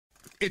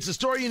It's a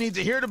story you need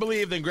to hear to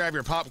believe, then grab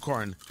your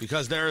popcorn,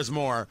 because there is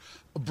more.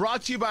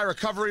 Brought to you by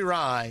Recovery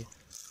Rye,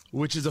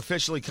 which is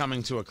officially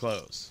coming to a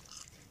close.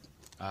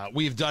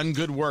 We've done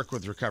good work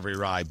with Recovery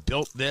Rye.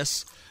 Built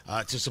this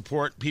to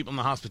support people in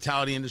the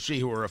hospitality industry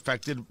who were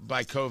affected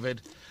by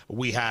COVID.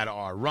 We had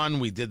our run.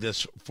 We did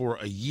this for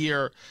a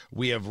year.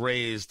 We have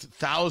raised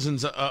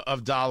thousands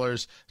of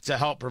dollars to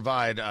help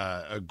provide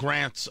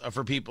grants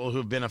for people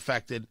who've been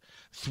affected.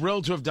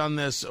 Thrilled to have done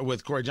this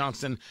with Corey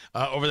Johnston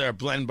over there at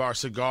Blend Bar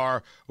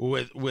Cigar,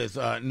 with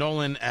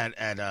Nolan at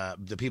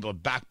the people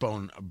at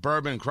Backbone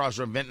Bourbon,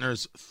 Crossroad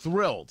Vintners.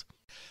 Thrilled.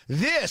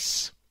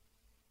 This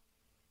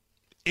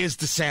is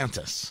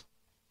DeSantis.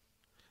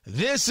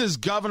 This is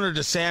Governor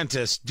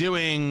DeSantis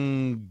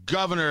doing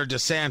Governor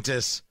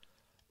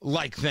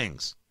DeSantis-like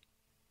things.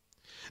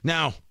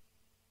 Now,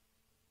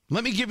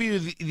 let me give you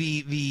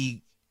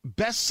the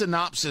best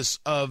synopsis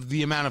of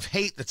the amount of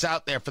hate that's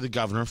out there for the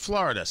governor of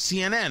Florida.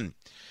 CNN,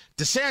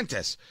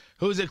 DeSantis,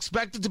 who is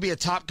expected to be a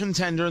top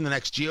contender in the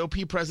next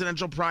GOP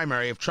presidential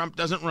primary if Trump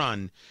doesn't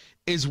run,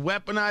 is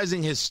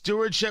weaponizing his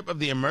stewardship of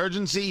the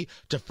emergency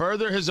to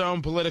further his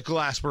own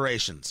political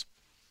aspirations.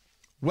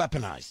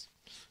 Weaponized.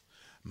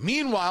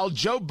 Meanwhile,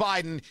 Joe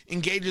Biden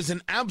engages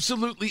in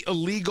absolutely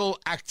illegal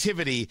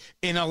activity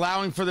in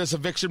allowing for this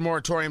eviction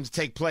moratorium to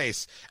take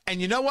place. And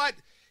you know what?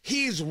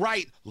 He's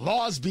right.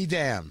 Laws be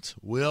damned.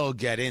 We'll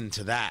get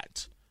into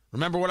that.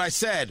 Remember what I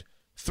said?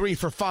 3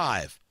 for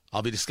 5.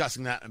 I'll be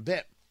discussing that in a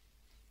bit.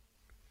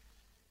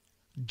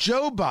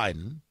 Joe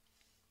Biden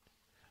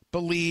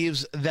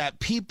believes that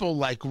people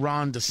like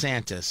Ron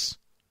DeSantis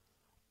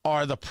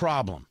are the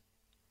problem.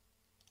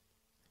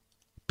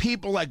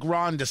 People like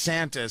Ron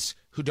DeSantis,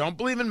 who don't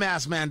believe in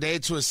mask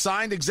mandates, who has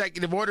signed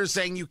executive orders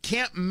saying you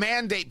can't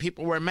mandate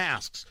people wear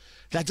masks.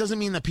 That doesn't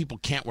mean that people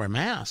can't wear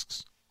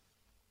masks.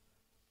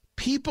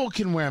 People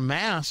can wear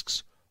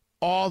masks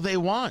all they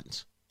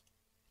want.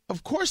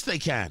 Of course they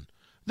can.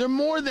 They're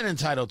more than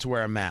entitled to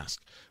wear a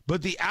mask.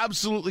 But the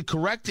absolutely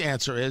correct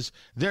answer is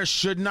there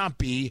should not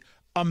be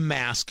a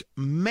mask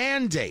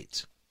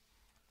mandate.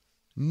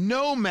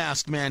 No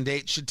mask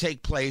mandate should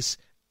take place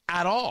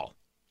at all.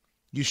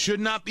 You should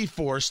not be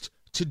forced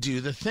to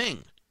do the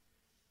thing.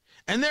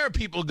 And there are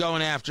people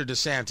going after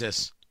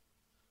DeSantis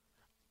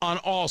on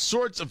all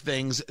sorts of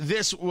things.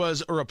 This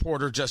was a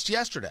reporter just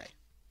yesterday.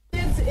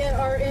 Kids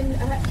are in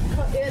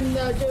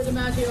Joe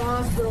DiMaggio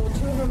Hospital, 2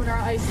 of them in our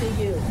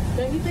ICU.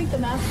 Don't you think the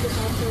mask is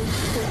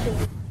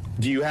also...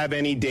 Do you have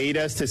any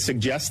data to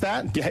suggest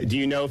that? Do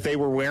you know if they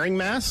were wearing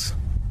masks?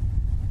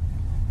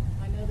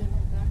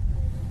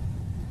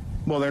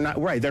 Well, they're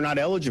not right. They're not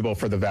eligible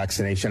for the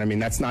vaccination. I mean,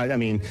 that's not. I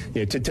mean,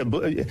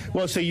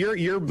 well, so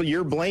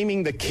you're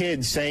blaming the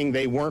kids, saying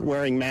they weren't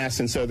wearing masks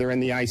and so they're in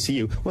the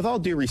ICU. With all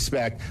due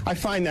respect, I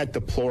find that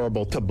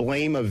deplorable. To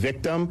blame a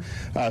victim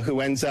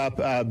who ends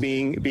up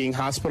being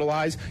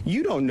hospitalized.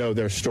 You don't know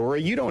their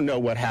story. You don't know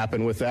what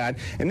happened with that.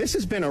 And this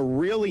has been a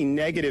really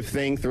negative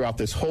thing throughout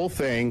this whole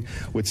thing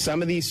with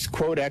some of these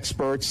quote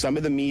experts, some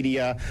of the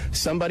media.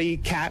 Somebody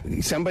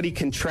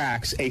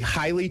contracts a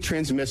highly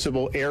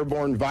transmissible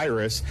airborne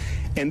virus,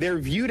 and they're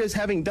viewed as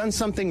having done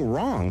something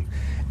wrong.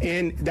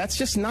 And that's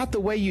just not the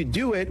way you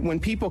do it. When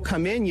people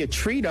come in, you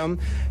treat them.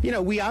 You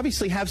know, we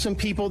obviously have some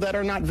people that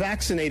are not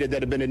vaccinated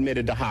that have been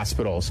admitted to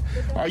hospitals.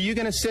 Are you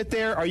going to sit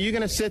there? Are you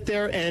going to sit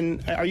there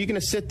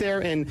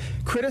and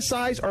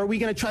criticize? Or are we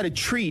going to try to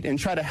treat and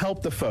try to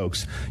help the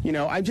folks? You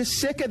know, I'm just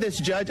sick of this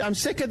judge. I'm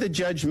sick of the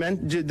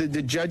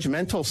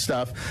judgmental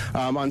stuff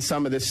on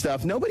some of this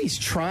stuff. Nobody's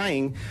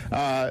trying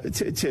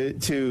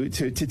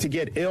to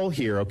get ill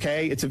here.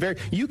 Okay, it's a very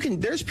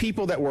there's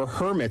people that were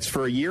hermits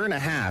for a year and a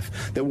half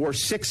that wore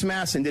 6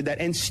 masks and did that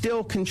and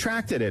still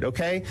contracted it.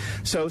 Okay,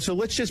 so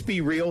let's just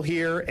be real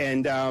here,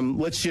 and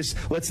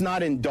let's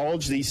not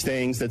indulge these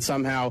things that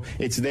somehow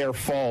it's their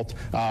fault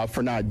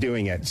for not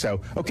doing it.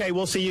 So okay,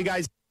 we'll see you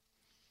guys.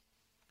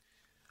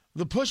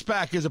 The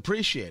pushback is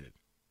appreciated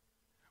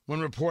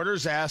when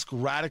reporters ask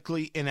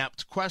radically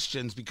inept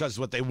questions, because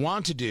what they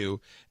want to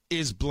do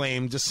is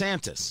blame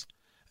DeSantis.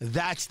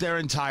 That's their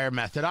entire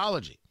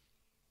methodology.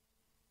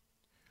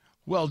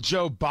 Well,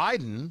 Joe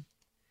Biden,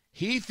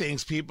 he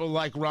thinks people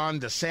like Ron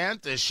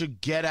DeSantis should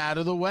get out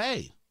of the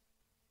way.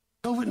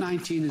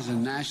 COVID-19 is a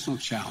national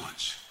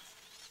challenge,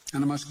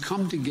 and it must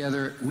come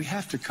together. We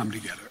have to come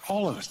together,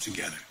 all of us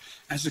together,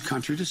 as a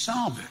country to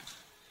solve it.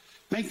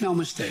 Make no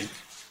mistake,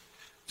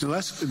 the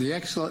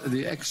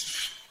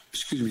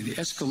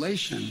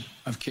escalation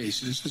of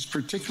cases is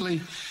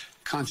particularly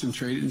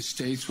concentrated in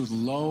states with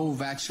low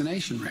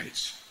vaccination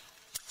rates.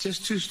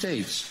 Just 2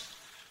 states,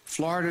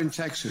 Florida and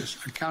Texas,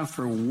 account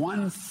for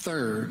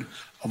 1/3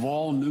 of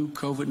all new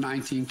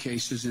COVID-19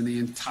 cases in the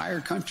entire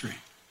country.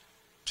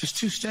 Just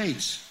 2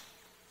 states.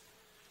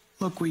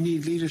 Look, we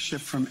need leadership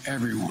from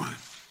everyone.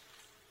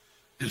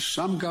 If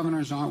some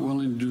governors aren't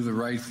willing to do the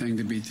right thing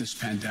to beat this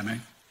pandemic,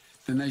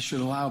 then they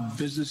should allow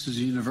businesses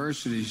and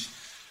universities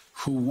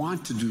who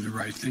want to do the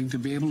right thing to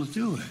be able to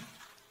do it.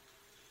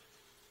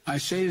 I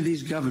say to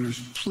these governors,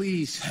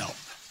 please help.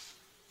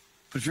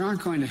 But if you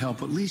aren't going to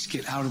help, at least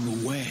get out of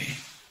the way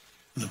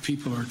The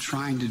people are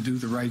trying to do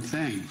the right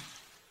thing.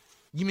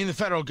 You mean the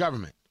federal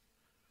government,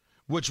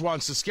 which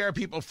wants to scare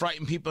people,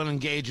 frighten people, and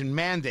engage in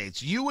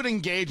mandates. You would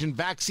engage in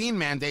vaccine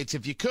mandates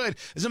if you could.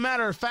 As a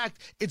matter of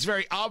fact, it's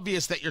very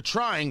obvious that you're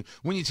trying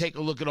when you take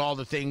a look at all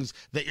the things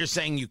that you're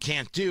saying you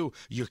can't do.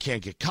 You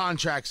can't get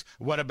contracts.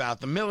 What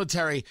about the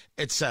military,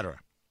 etc.?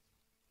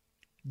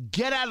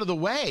 Get out of the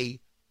way.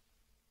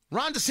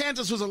 Ron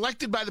DeSantis was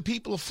elected by the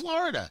people of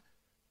Florida.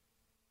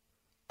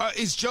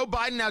 Is Joe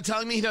Biden now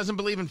telling me he doesn't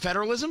believe in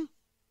federalism?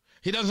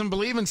 He doesn't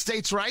believe in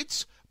states'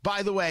 rights?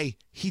 By the way,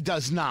 he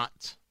does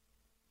not.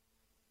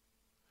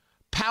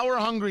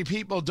 Power-hungry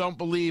people don't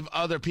believe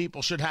other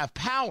people should have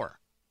power.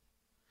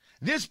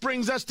 This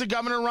brings us to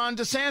Governor Ron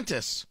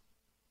DeSantis,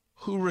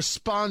 who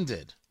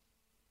responded.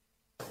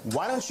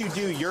 Why don't you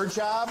do your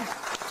job?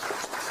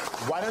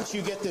 Why don't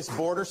you get this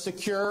border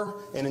secure?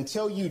 And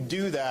until you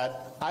do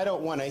that, I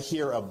don't want to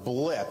hear a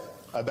blip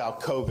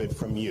about COVID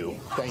from you.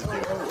 Thank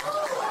you.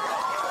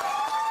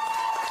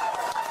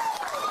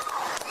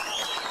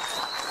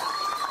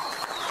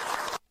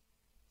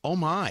 Oh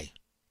my.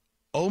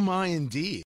 Oh my indeed.